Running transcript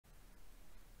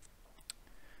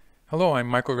Hello, I'm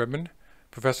Michael Redmond,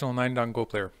 professional Nihon Kiin Go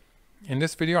player. In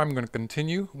this video, I'm going to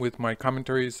continue with my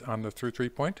commentaries on the through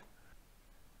 3-point.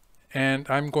 And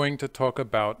I'm going to talk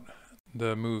about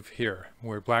the move here,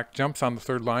 where black jumps on the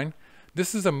third line.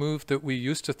 This is a move that we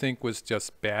used to think was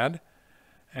just bad,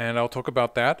 and I'll talk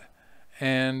about that.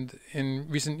 And in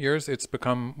recent years, it's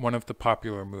become one of the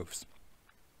popular moves.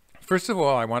 First of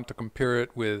all, I want to compare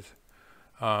it with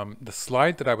the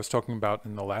slide that I was talking about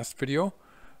in the last video.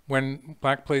 When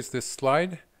black plays this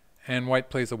slide and white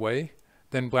plays away,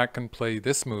 then black can play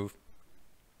this move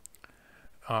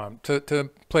to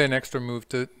play an extra move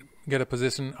to get a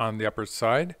position on the upper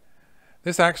side.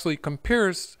 This actually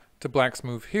compares to black's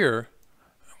move here,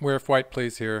 where if white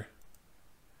plays here,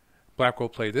 black will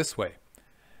play this way.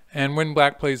 And when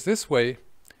black plays this way,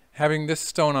 having this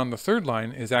stone on the third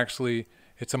line is actually,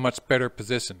 it's a much better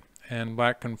position. And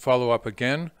black can follow up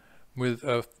again with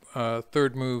a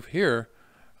third move here.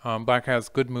 Black has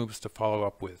good moves to follow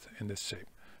up with in this shape.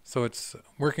 So it's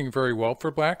working very well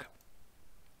for black.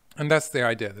 And that's the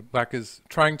idea, that black is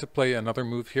trying to play another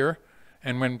move here.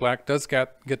 And when black does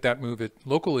get that move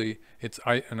locally, it's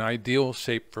an ideal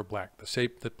shape for black. The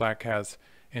shape that black has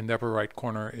in the upper right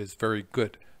corner is very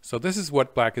good. So this is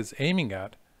what black is aiming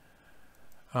at.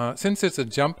 Since it's a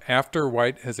jump after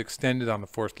white has extended on the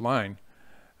fourth line,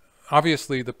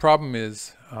 obviously the problem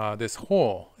is this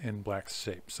hole in black's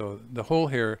shape. So the hole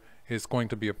here is going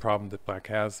to be a problem that black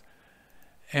has,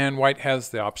 and white has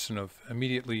the option of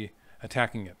immediately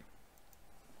attacking it.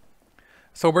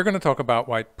 So we're going to talk about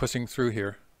white pushing through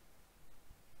here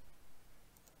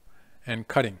and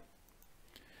cutting.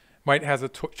 White has a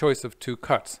choice of two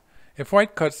cuts. If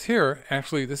white cuts here,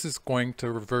 actually this is going to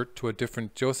revert to a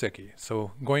different joseki.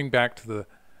 So going back to the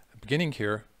beginning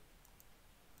here,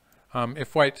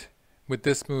 if white with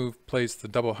this move plays the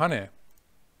double hane,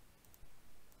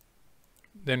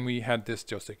 then we had this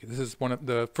joseki. This is one of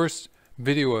the first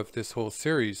video of this whole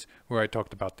series where I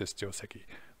talked about this joseki,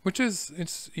 which is,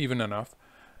 it's even enough.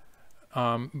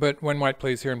 But when white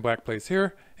plays here and black plays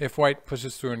here, if white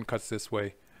pushes through and cuts this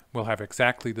way, we'll have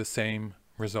exactly the same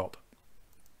result.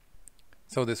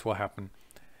 So this will happen.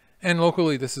 And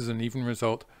locally, this is an even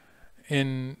result.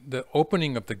 In the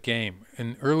opening of the game,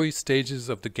 in early stages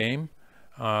of the game,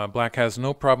 black has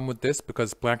no problem with this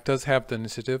because black does have the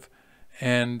initiative,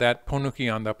 and that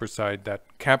ponuki on the upper side, that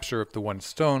capture of the one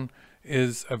stone,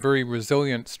 is a very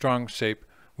resilient, strong shape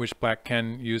which black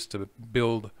can use to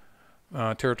build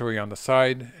territory on the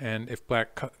side. And if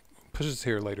black pushes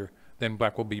here later, then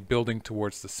black will be building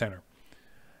towards the center.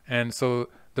 And so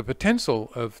the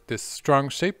potential of this strong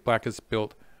shape black has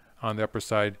built on the upper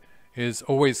side is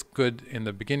always good in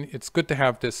the beginning. It's good to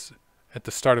have this at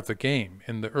the start of the game,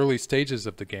 in the early stages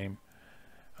of the game.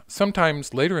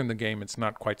 Sometimes later in the game it's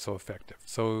not quite so effective.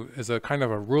 So as a kind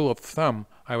of a rule of thumb,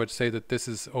 I would say that this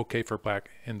is okay for black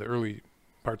in the early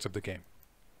parts of the game.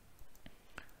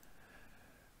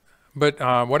 But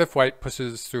what if white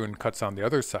pushes through and cuts on the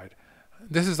other side?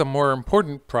 This is a more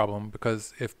important problem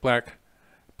because if black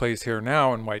plays here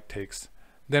now and white takes,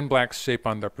 then black's shape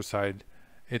on the upper side,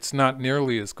 it's not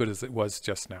nearly as good as it was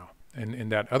just now. And in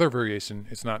that other variation,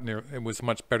 it was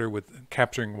much better with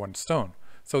capturing one stone.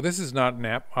 So this is not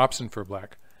an option for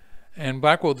black. And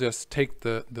black will just take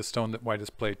the stone that white has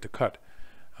played to cut.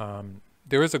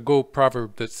 There is a Go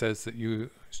proverb that says that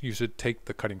you should take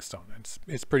the cutting stone.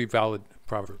 It's a pretty valid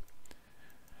proverb.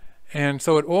 And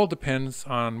so it all depends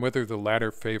on whether the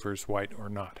ladder favors white or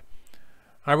not.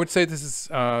 I would say this is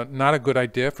not a good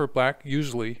idea for black,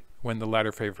 usually when the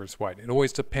ladder favors white. It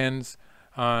always depends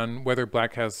on whether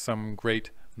black has some great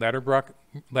ladder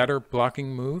blocking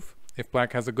move. If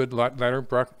black has a good ladder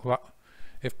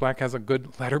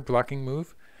blocking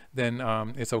move, then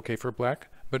it's okay for black.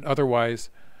 But otherwise,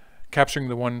 capturing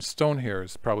the one stone here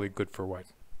is probably good for white.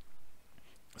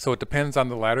 So it depends on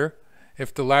the ladder.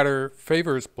 If the ladder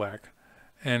favors black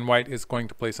and white is going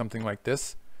to play something like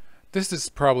this, this is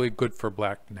probably good for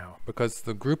black now because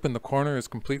the group in the corner is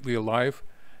completely alive,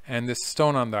 and this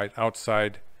stone on the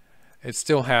outside, it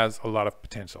still has a lot of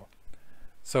potential.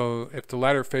 So if the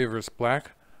ladder favors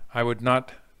black, I would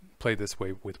not play this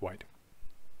way with white.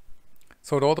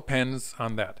 So it all depends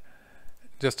on that.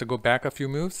 Just to go back a few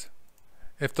moves,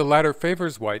 if the ladder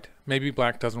favors white, maybe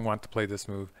black doesn't want to play this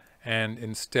move and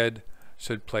instead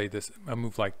should play a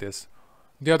move like this.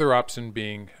 The other option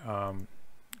being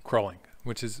crawling,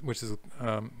 which is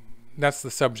that's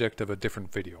the subject of a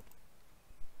different video.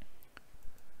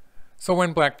 So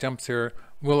when black jumps here,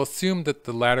 we'll assume that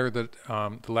the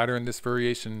ladder in this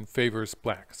variation favors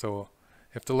black. So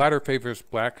if the ladder favors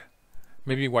black,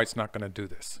 maybe white's not going to do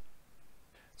this.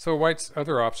 So white's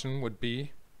other option would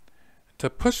be to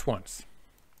push once.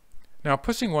 Now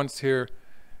pushing once here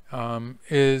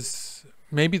is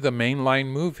maybe the main line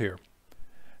move here.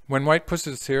 When white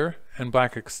pushes here and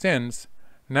black extends,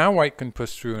 now white can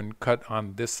push through and cut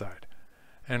on this side.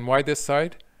 And why this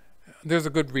side? There's a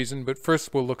good reason, but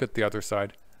first we'll look at the other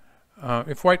side.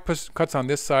 If white cuts on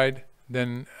this side,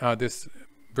 then this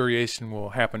variation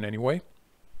will happen anyway.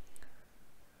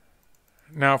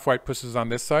 Now if white pushes on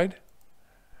this side,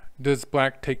 does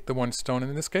black take the one stone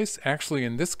in this case? Actually,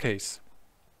 in this case,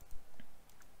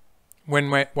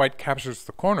 when white captures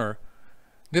the corner,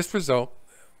 this result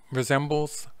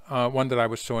resembles one that I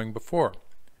was showing before.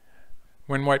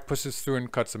 When white pushes through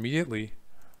and cuts immediately,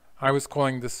 I was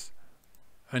calling this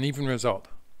an even result.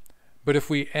 But if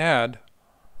we add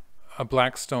a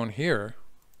black stone here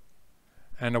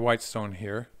and a white stone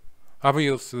here,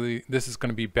 obviously this is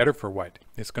going to be better for white.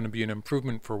 It's going to be an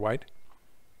improvement for white.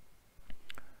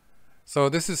 So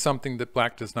this is something that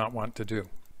black does not want to do.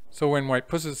 So when white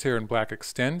pushes here and black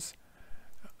extends,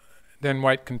 then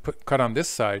white can cut on this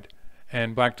side,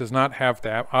 and black does not have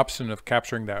the option of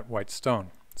capturing that white stone.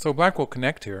 So black will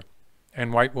connect here,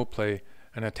 and white will play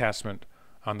an attachment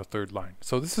on the third line.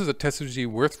 So this is a tessuji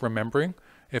worth remembering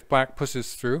if black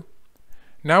pushes through.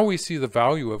 Now we see the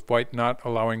value of white not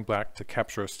allowing black to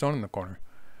capture a stone in the corner,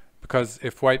 because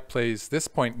if white plays this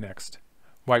point next,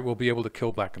 white will be able to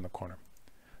kill black in the corner.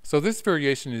 So this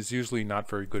variation is usually not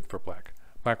very good for black.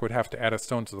 Black would have to add a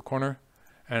stone to the corner,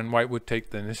 and white would take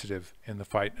the initiative in the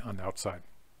fight on the outside.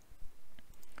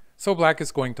 So black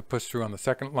is going to push through on the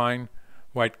second line,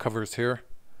 white covers here,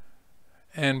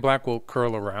 and black will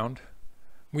curl around.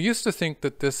 We used to think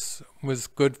that this was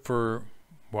good for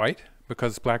white,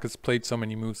 because black has played so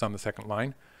many moves on the second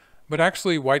line, but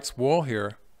actually white's wall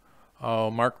here,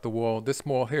 I'll mark the wall, this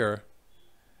wall here,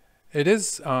 it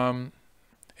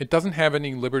doesn't have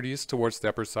any liberties towards the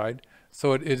upper side,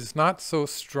 so it is not so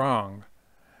strong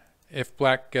if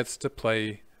black gets to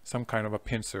play some kind of a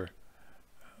pincer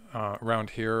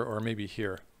around here, or maybe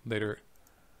here later,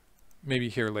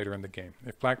 later in the game.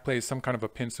 If black plays some kind of a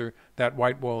pincer, that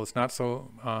white wall is not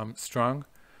so strong.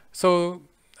 So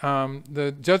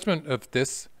the judgment of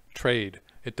this trade,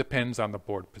 it depends on the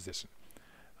board position.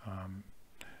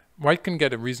 White can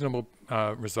get a reasonable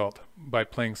result by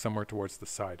playing somewhere towards the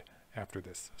side after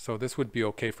this. So this would be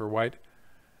okay for white.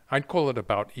 I'd call it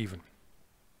about even.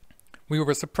 We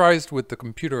were surprised with the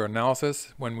computer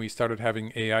analysis when we started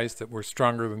having AIs that were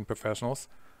stronger than professionals,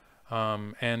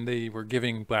 and they were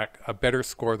giving black a better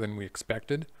score than we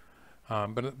expected,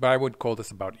 but I would call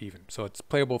this about even. So it's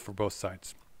playable for both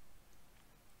sides.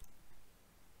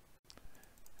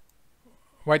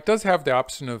 White does have the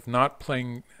option of not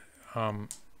playing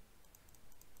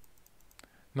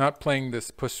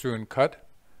this push through and cut.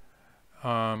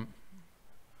 I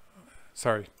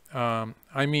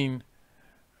mean,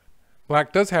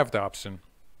 black does have the option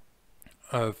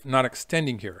of not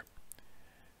extending here,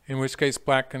 in which case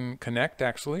black can connect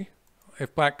actually.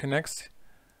 If black connects,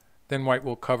 then white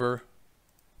will cover,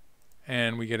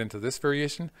 and we get into this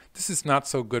variation. This is not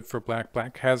so good for black.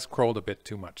 Black has curled a bit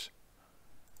too much.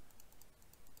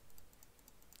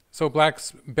 So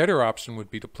black's better option would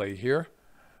be to play here,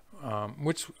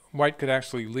 which white could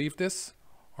actually leave this,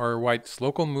 or white's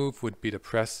local move would be to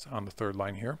press on the third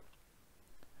line here.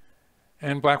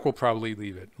 And black will probably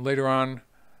leave it. Later on,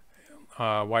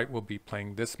 white will be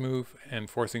playing this move and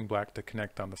forcing black to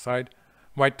connect on the side.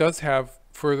 White does have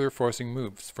further forcing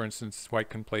moves. For instance, white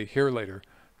can play here later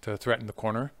to threaten the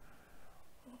corner.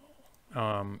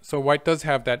 So white does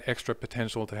have that extra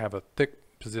potential to have a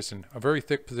thick position, a very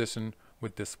thick position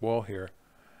with this wall here,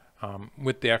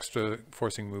 with the extra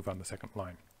forcing move on the second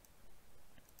line.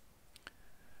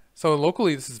 So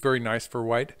locally this is very nice for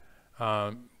white.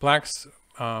 Black's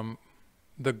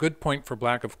the good point for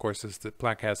black, of course, is that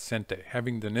black has sente.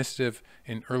 Having the initiative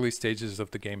in early stages of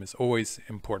the game is always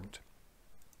important.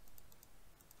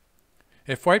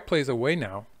 If white plays away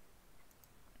now,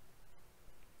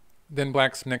 then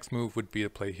black's next move would be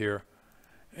to play here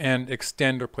and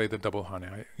extend or play the double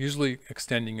hane. Usually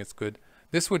extending is good.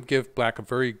 This would give black a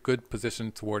very good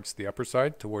position towards the upper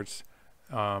side, towards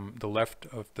the left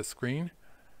of the screen.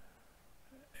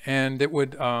 And it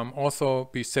would also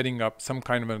be setting up some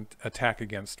kind of an attack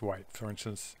against white. For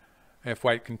instance, if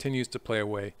white continues to play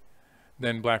away,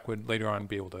 then black would later on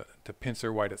be able to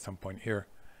pincer white at some point here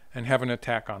and have an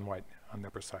attack on white on the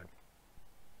upper side.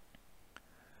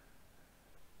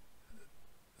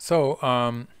 So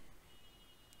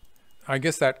I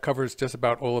guess that covers just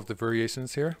about all of the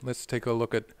variations here. Let's take a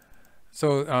look at,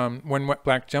 so when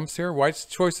black jumps here, white's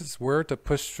choices were to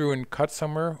push through and cut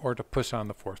somewhere or to push on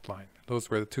the fourth line. Those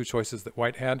were the two choices that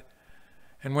white had.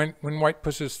 And when white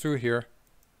pushes through here,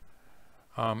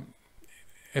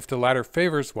 If the ladder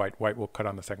favors white, white will cut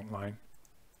on the second line.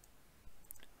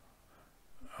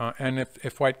 And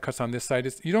if white cuts on this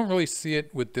side, you don't really see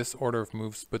it with this order of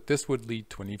moves, but this would lead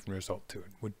to an even result too.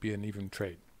 It would be an even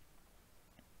trade.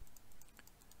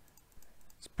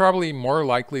 It's probably more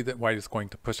likely that white is going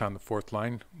to push on the fourth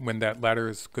line when that ladder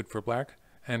is good for black,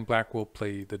 and black will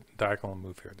play the diagonal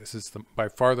move here. This is by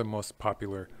far the most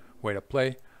popular way to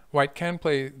play. White can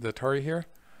play the Tori here,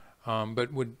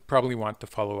 but would probably want to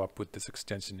follow up with this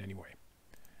extension anyway.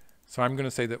 So I'm going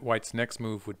to say that white's next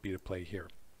move would be to play here.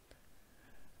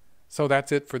 So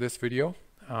that's it for this video,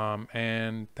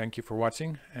 and thank you for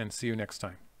watching, and see you next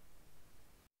time.